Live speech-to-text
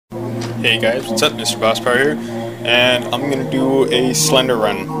Hey guys, what's up? Mr. Boss Power here, and I'm gonna do a Slender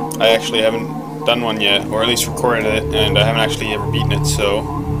run. I actually haven't done one yet, or at least recorded it, and I haven't actually ever beaten it, so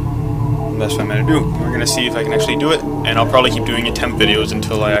that's what I'm gonna do. We're gonna see if I can actually do it, and I'll probably keep doing attempt videos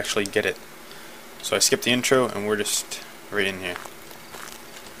until I actually get it. So I skipped the intro, and we're just right in here.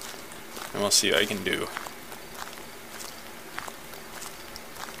 And we'll see what I can do.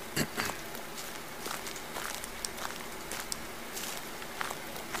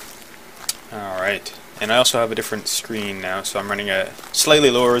 Alright, and I also have a different screen now, so I'm running a slightly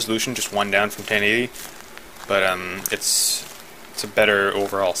lower resolution, just one down from 1080, but it's a better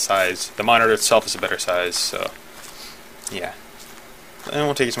overall size. The monitor itself is a better size, so yeah. And it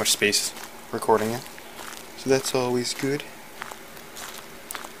won't take as much space recording it, so that's always good.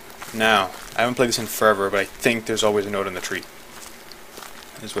 Now, I haven't played this in forever, but I think there's always a note on the tree.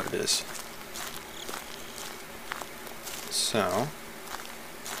 Is what it is. So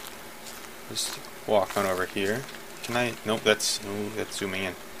just walk on over here. Can I? Nope, that's zooming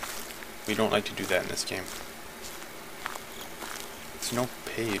in. We don't like to do that in this game. There's no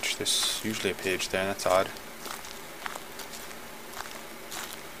page. There's usually a page there. That's odd.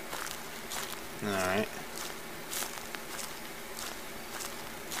 Alright.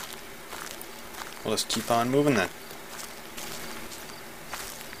 Well, let's keep on moving then.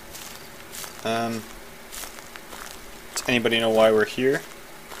 Does anybody know why we're here?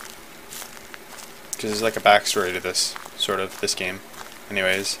 Because there's like a backstory to this, sort of, this game.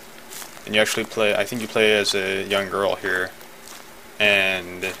 Anyways. And you actually play, I think you play as a young girl here.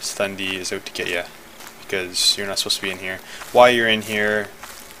 And Slender is out to get you. Because you're not supposed to be in here. Why you're in here,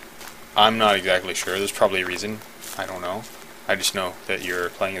 I'm not exactly sure. There's probably a reason. I don't know. I just know that you're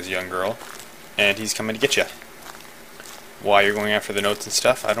playing as a young girl. And he's coming to get you. Why you're going after the notes and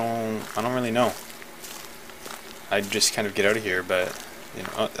stuff, I don't really know. I'd just kind of get out of here, but you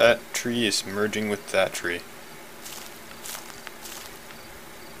know, that tree is merging with that tree.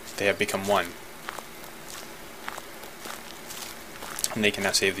 They have become one. And they can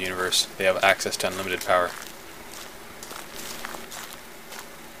now save the universe. They have access to unlimited power.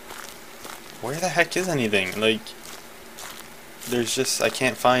 Where the heck is anything? Like, there's just, I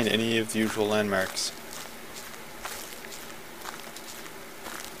can't find any of the usual landmarks.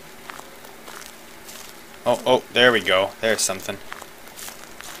 Oh, there we go. There's something.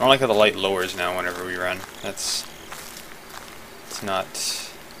 I don't like how the light lowers now whenever we run. It's not...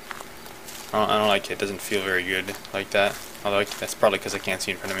 I don't like it. It doesn't feel very good like that. Although that's probably because I can't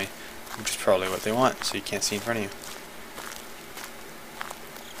see in front of me. Which is probably what they want, so you can't see in front of you.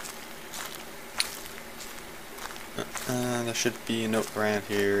 There should be a note around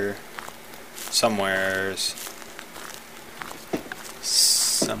here. Somewheres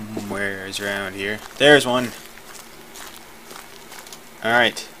around here. There's one.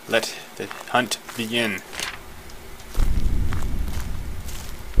 Alright, let the hunt begin.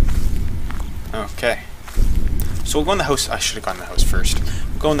 Okay. So we'll go in the house. I should have gone in the house first.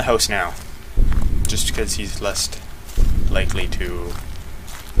 We'll go in the house now. Just because he's less likely to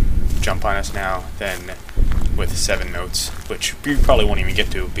jump on us now than with 7 notes, which we probably won't even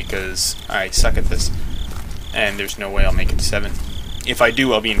get to because I suck at this. And there's no way I'll make it to 7. If I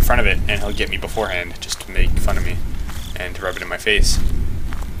do, I'll be in front of it, and he'll get me beforehand, just to make fun of me, and to rub it in my face.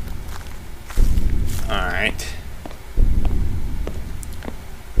 Alright.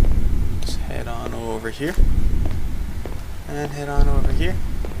 Just head on over here. And head on over here.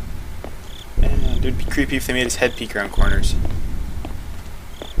 And it would be creepy if they made his head peek around corners.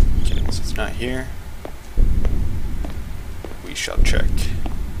 Okay, so it's not here. We shall check.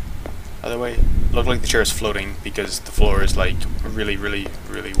 Other way. Look like the chair is floating because the floor is like really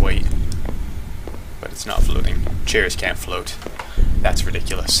white. But it's not floating. Chairs can't float. That's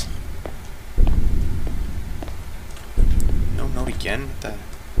ridiculous. No note again?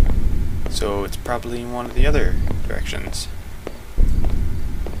 So it's probably in one of the other directions.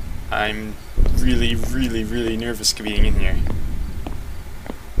 I'm really nervous being in here.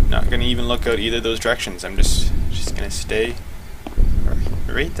 Not gonna even look out either of those directions. I'm just gonna stay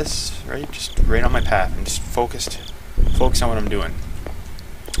just right on my path. I'm just focus on what I'm doing.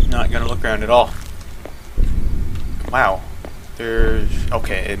 Not gonna look around at all. Wow.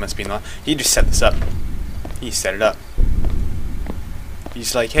 Okay, it must be in the... He just set this up. He set it up.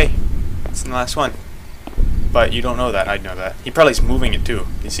 He's like, hey, it's in the last one. But you don't know that. I'd know that. He probably is moving it too.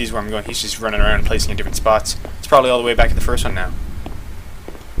 He sees where I'm going. He's just running around and placing in different spots. It's probably all the way back at the first one now.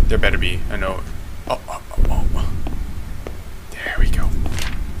 There better be a note. Oh. There we go.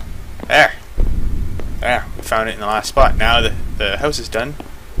 There, we found it in the last spot. Now the house is done.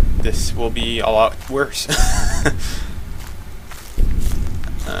 This will be a lot worse.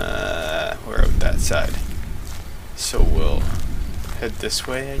 side. So we'll head this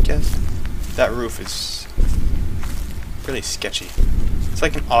way, I guess. That roof is really sketchy. It's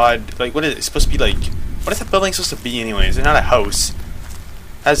like an odd, like, what is it supposed to be like? What is that building supposed to be anyway? Is it not a house? It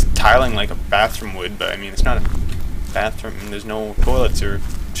has tiling like a bathroom would, but I mean, it's not a bathroom. There's no toilets or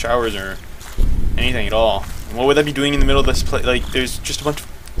showers or anything at all. And what would that be doing in the middle of this place? Like, there's just a bunch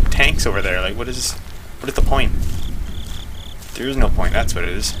of tanks over there. Like, what is the point? There is no point, that's what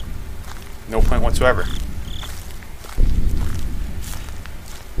it is. No point whatsoever.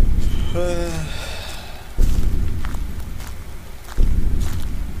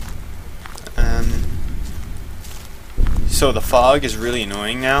 So the fog is really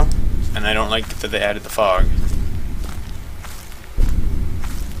annoying now, and I don't like that they added the fog.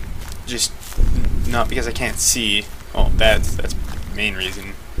 Just not because I can't see. Oh, that's the main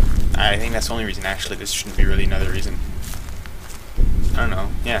reason. I think that's the only reason. Actually, this shouldn't be really another reason. I don't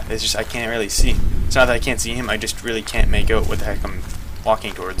know. Yeah, it's just I can't really see. It's not that I can't see him. I just really can't make out what the heck I'm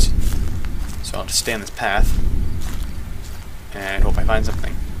walking towards. So I'll just stay on this path and hope I find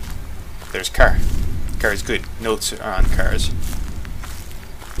something. There's a car. The car is good. Notes are on cars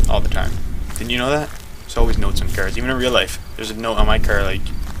all the time. Didn't you know that? There's always notes on cars, even in real life. There's a note on my car like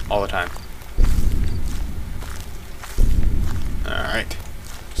all the time. Alright.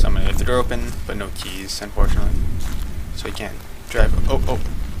 So I'm gonna leave the door open, but no keys, unfortunately. So I can't drive. Oh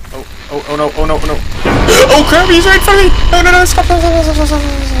no, oh no. Oh crap, he's right in front of me! No, stop.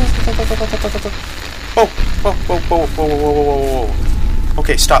 Whoa.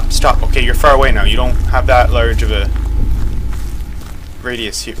 Okay, stop. Okay, you're far away now. You don't have that large of a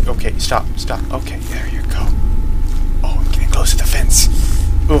radius here. Okay, stop. Okay, there you go. Oh, I'm getting close to the fence.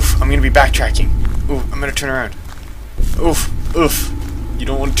 Oof, I'm gonna be backtracking. Oof, I'm gonna turn around. Oof. You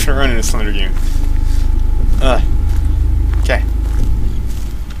don't want to turn around in a Slender game. Okay.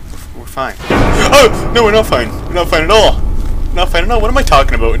 We're fine. Oh! No, we're not fine. We're not fine at all. Not fine at all. What am I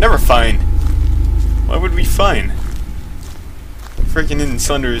talking about? We're never fine. Why would we be fine? Freaking in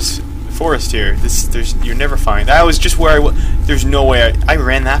Slender's forest here. You're never fine. That was just where there's no way I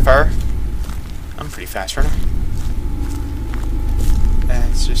ran that far. I'm a pretty fast runner.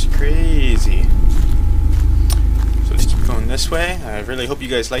 That's just crazy. So let's keep going this way. I really hope you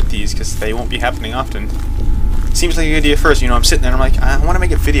guys like these because they won't be happening often. Seems like a good idea first. You know, I'm sitting there and I'm like, I want to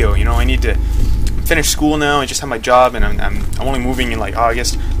make a video. You know, I need to finish school now. I just have my job and I'm only moving in like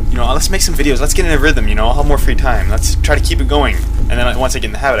August. You know, let's make some videos. Let's get in a rhythm. You know, I'll have more free time. Let's try to keep it going. And then once I get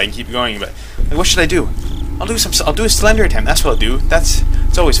in the habit, I can keep going. But like, what should I do? I'll do a Slender attempt. That's what I'll do.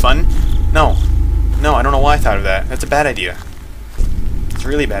 It's always fun. No, I don't know why I thought of that. That's a bad idea. It's a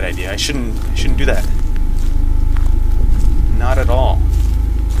really bad idea. I shouldn't do that. Not at all.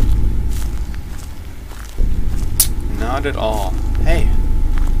 Not at all. Hey.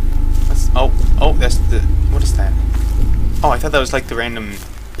 Oh, that's the... What is that? Oh, I thought that was like the random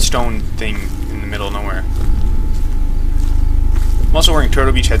stone thing in the middle of nowhere. I'm also wearing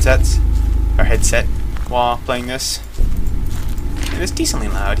Turtle Beach headset while playing this. And it's decently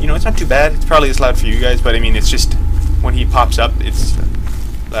loud. You know, it's not too bad. It's probably as loud for you guys, but I mean, it's just... When he pops up, it's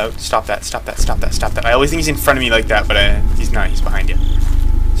loud. Stop that. I always think he's in front of me like that, but he's not. He's behind you.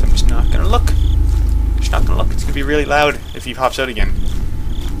 So I'm just not gonna look. It's gonna be really loud if he pops out again.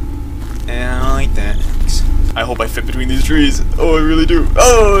 And I don't like that. I hope I fit between these trees. Oh, I really do.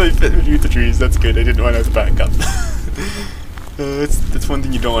 Oh, I fit between the trees. That's good. I didn't want to back up. That's one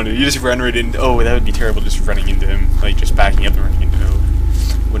thing you don't want to do. You just run right in. Oh, that would be terrible, just running into him. Like, just backing up and running into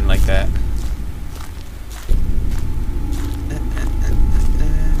him. Wouldn't like that.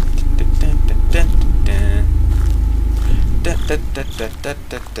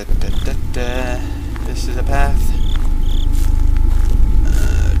 This is a path.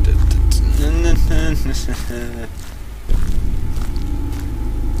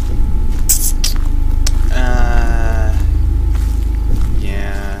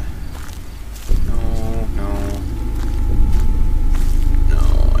 Yeah. No,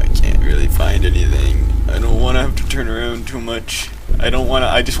 I can't really find anything. I don't want to have to turn around too much. I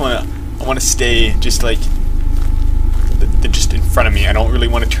want to stay just like just in front of me. I don't really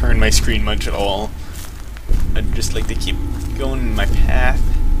want to turn my screen much at all. I'd just like to keep going in my path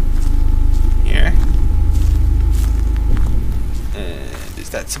here. Is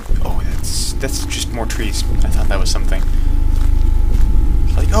that some... Oh, that's just more trees. I thought that was something.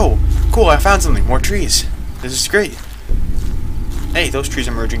 Like, oh, cool, I found something. More trees. This is great. Hey, those trees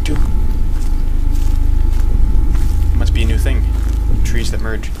are merging too. Must be a new thing. Trees that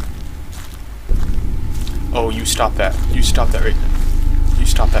merge. Oh, you stop that. You stop that right now. You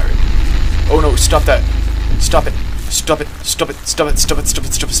stop that right now. Oh no, stop that. Stop it. Stop it. Stop it. Stop it. Stop it. Stop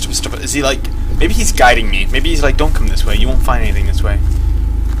it. Stop it. Stop it. Stop it. Is he like... Maybe he's guiding me. Maybe he's like, don't come this way. You won't find anything this way.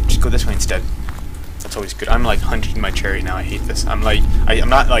 Just go this way instead. That's always good. I'm like hunching my cherry now. I hate this. I'm like... I'm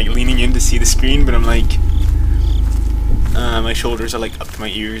not like leaning in to see the screen, but I'm like... my shoulders are like up to my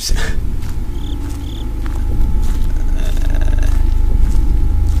ears.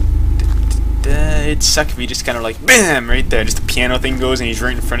 It'd suck if he just kind of like BAM right there. Just the piano thing goes and he's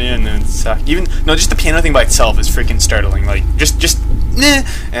right in front of you, and then it sucks. Just the piano thing by itself is freaking startling. Like just nah.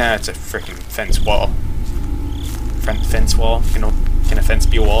 Yeah, it's a freaking fence wall. Fence wall. Can a fence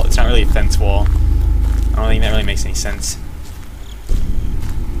be a wall? It's not really a fence wall. I don't think that really makes any sense.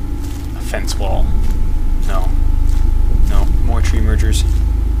 A fence wall. No. No. More tree mergers.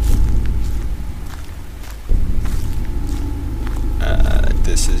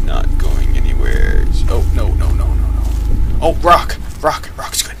 This is not going anywhere. Oh, no. Oh, rock!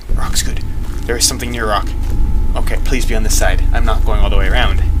 Rock's good. Rock's good. There is something near rock. Okay, please be on this side. I'm not going all the way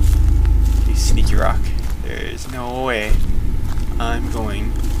around. You sneaky rock. There's no way I'm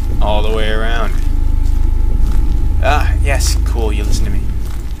going all the way around. Ah, yes, cool, you listen to me.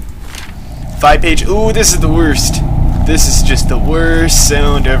 5-page. Ooh, this is the worst. This is just the worst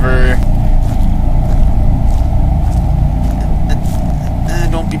sound ever.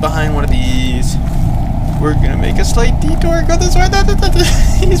 Don't be behind one of these. We're gonna make a slight detour. Go this way.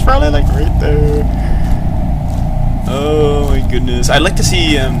 He's probably like right there. Oh my goodness. I'd like to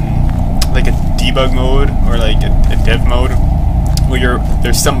see like a debug mode or like a dev mode where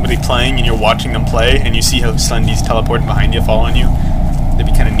there's somebody playing and you're watching them play and you see how Slendy's teleporting behind you, following you. That'd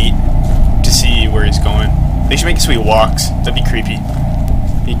be kind of neat to see where he's going. They should make it so he walks. That'd be creepy.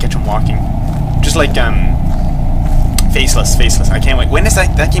 You catch him walking, just like Faceless. I can't wait. When is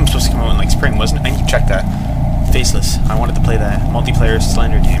that game supposed to come out in like spring, wasn't it? I need to check that. Faceless. I wanted to play that multiplayer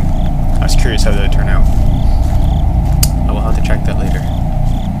Slender game. I was curious how that would turn out. I will have to check that later.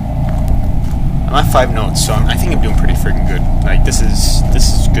 I'm at 5 notes, so I think I'm doing pretty freaking good. Like this is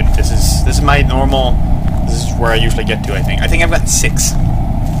good. This is my normal. This is where I usually get to. I think I've gotten 6. 6.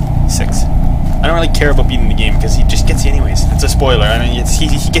 I don't really care about beating the game because he just gets you anyways. It's a spoiler. I mean, he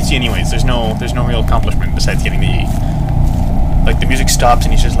gets you anyways. There's no real accomplishment besides getting the E. Like the music stops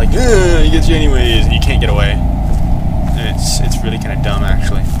and he's just like, he gets you anyways, and you can't get away. And it's really kind of dumb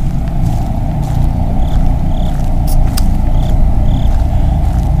actually.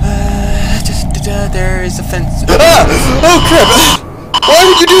 There is a fence. Ah! Oh crap! Why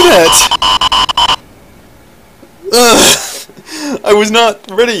did you do that? I was not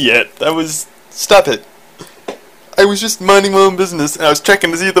ready yet. Stop it. I was just minding my own business, and I was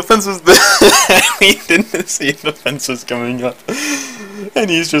checking to see if the fence was there. He didn't see if the fence was coming up. And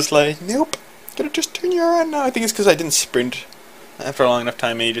he's just like, nope, gotta just turn you around now. I think it's because I didn't sprint after a long enough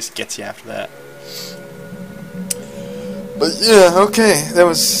time, and he just gets you after that. But yeah, okay, that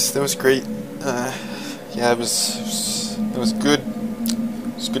was great. Yeah, it was good.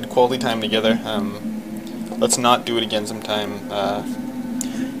 It was good quality time together. Let's not do it again sometime.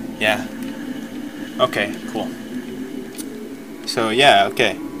 Yeah. Okay, cool. So yeah,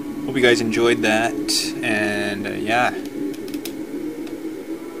 okay. Hope you guys enjoyed that, and yeah.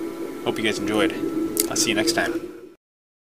 Hope you guys enjoyed. I'll see you next time.